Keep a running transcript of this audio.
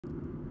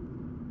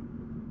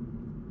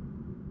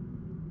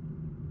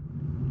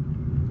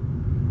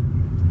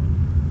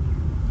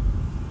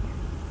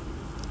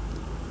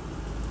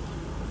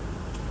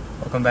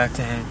Welcome back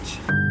to Hanch.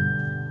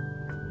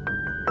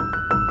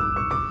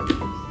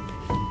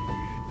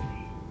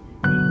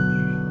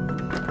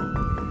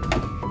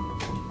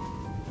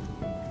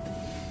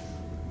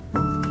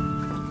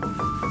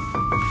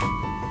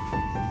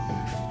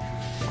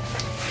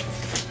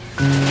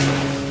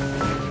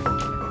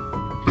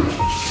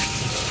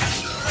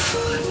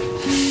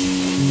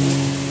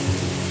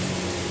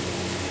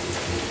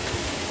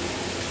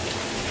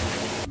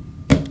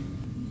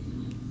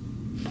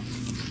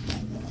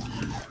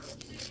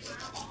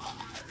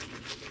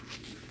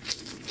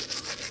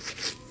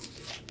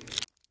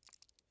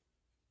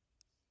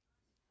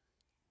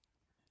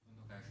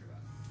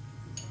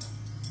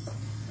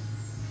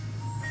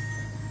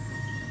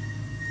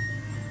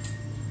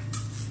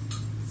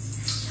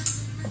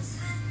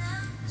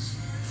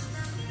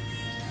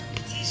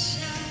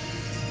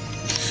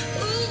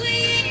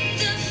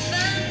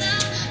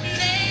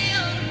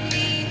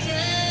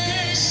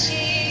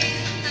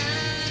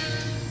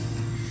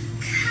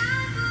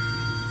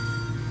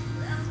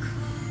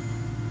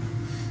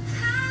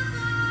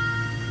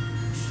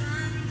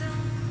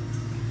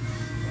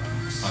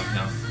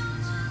 No.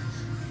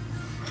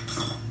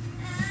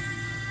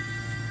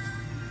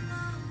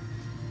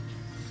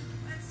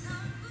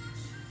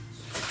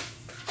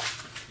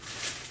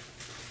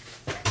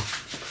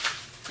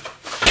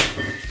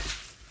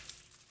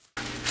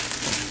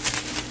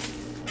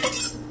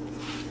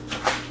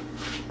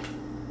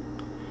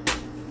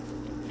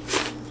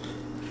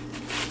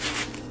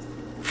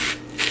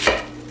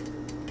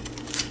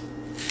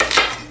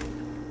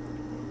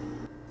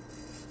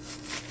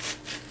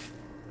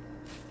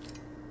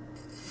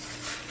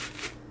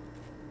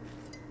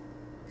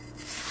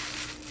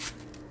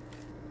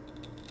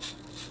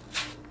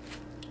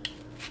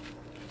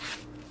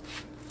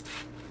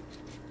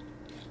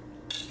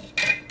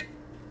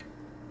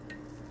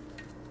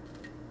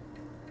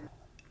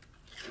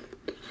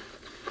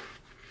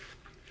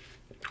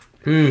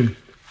 Mm.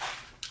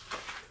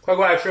 快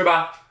过来吃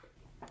吧。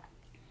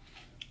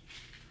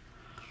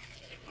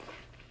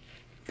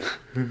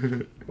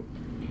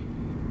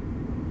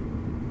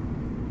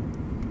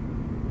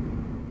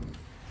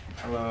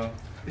Hello.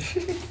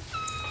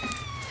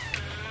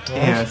 Hey,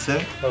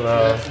 handsome.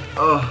 Hello.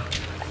 Oh,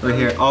 we're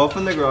here. I'll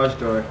open the garage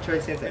door. Try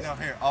to say Okay, no,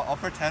 here. I'll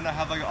pretend I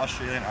have like an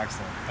Australian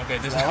accent. Okay,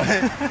 this That is way,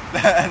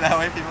 that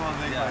way people will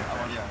think like,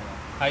 oh yeah.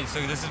 Hi.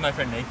 So this is my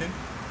friend Nathan.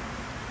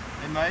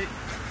 Hey, mate.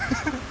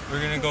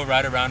 We're gonna go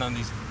ride around on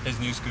his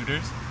new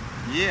scooters.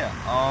 Yeah.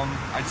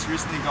 I just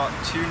recently got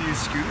 2 new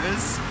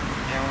scooters,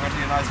 and we're going to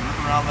take a nice whip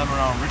around them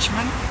around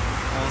Richmond,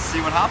 and we'll see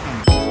what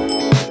happens.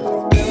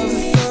 Never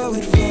thought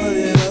we'd run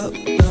it up,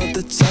 not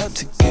the type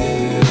to give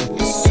it up,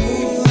 but soon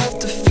you'll have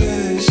to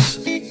face.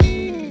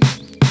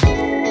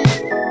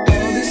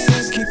 All these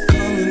things keep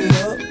coming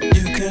up,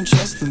 you can't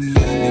trust the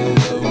man you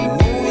love, I'm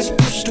always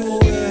pushed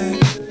away.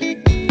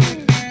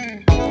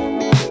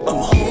 I'm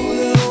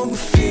holding on but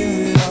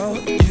feeling out,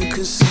 you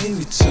can see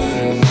me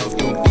turning off,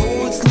 don't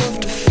know what's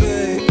left to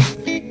fake.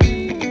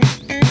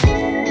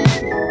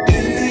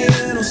 In the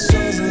end, all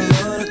stars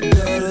align, I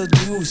gotta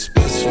do what's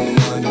best for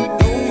mine, don't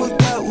know what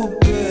that will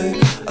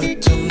be, I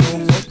don't know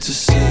what to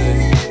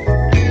say.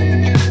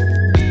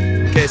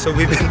 Okay, so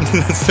we've been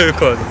that's too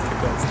close.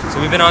 So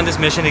we've been on this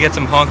mission to get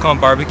some Hong Kong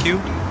barbecue.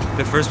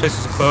 The first place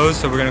was closed,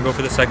 so we're gonna go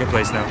for the second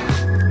place now.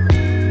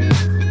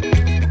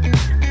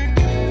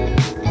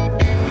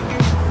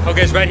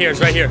 Okay, it's right here.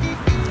 It's right here.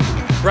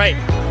 Right.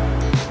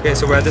 Okay,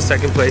 so we're at the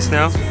second place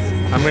now.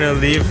 I'm gonna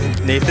leave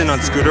Nathan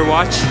on scooter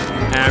watch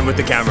and with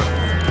the camera.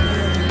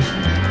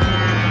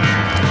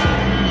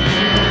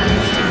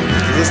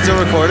 Is this still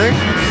recording?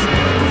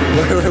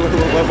 What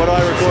do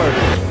I record?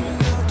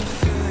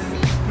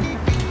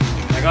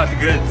 I got the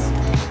goods.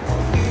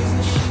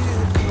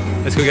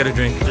 Let's go get a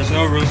drink. There's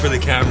no room for the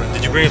camera.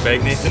 Did you bring a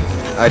bag, Nathan?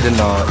 I did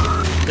not.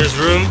 There's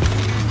room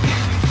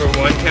for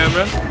one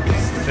camera.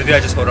 Maybe I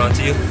just hold on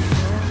to you.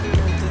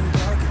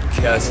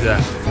 Yeah, let's do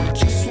that.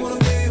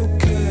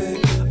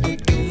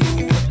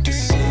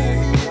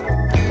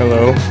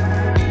 Hello.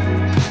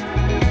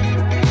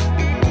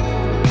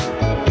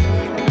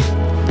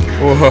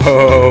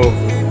 Whoa,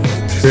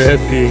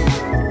 trippy.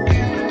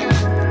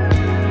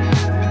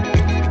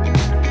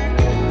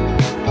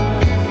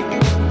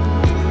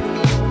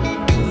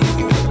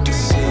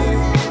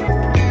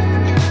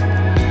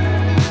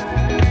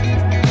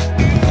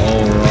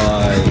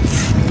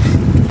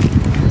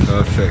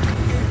 Perfect.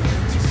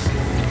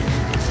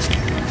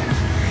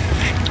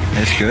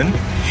 It's good.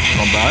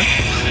 Not bad.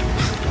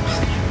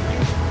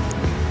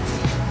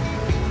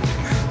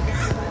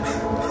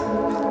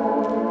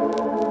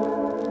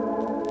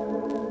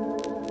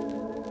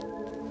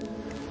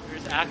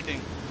 Here's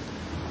acting.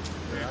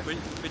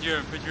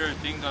 Put your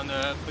things on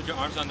the put your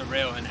arms on the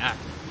rail and act.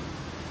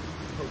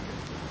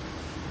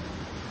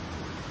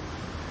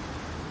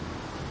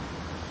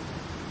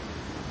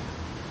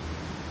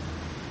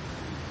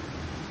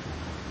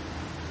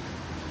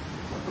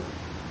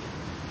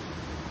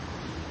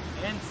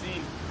 And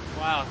scene.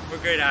 Wow, we're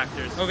great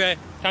actors. Okay,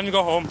 time to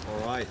go home.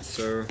 Alright,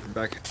 so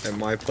back at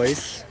my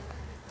place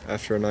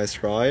after a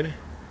nice ride.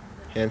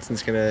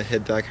 Hanson's gonna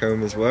head back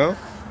home as well.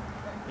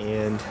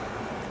 And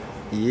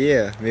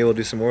yeah, maybe we'll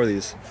do some more of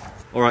these.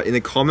 Alright, in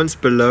the comments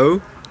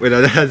below, wait,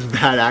 no, that's a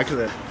bad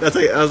accent. That's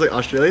like, I was like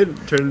Australian,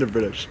 turned into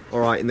British.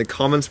 Alright, in the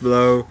comments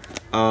below,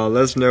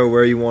 let us know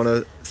where you want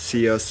to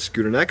see us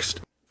scooter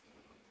next.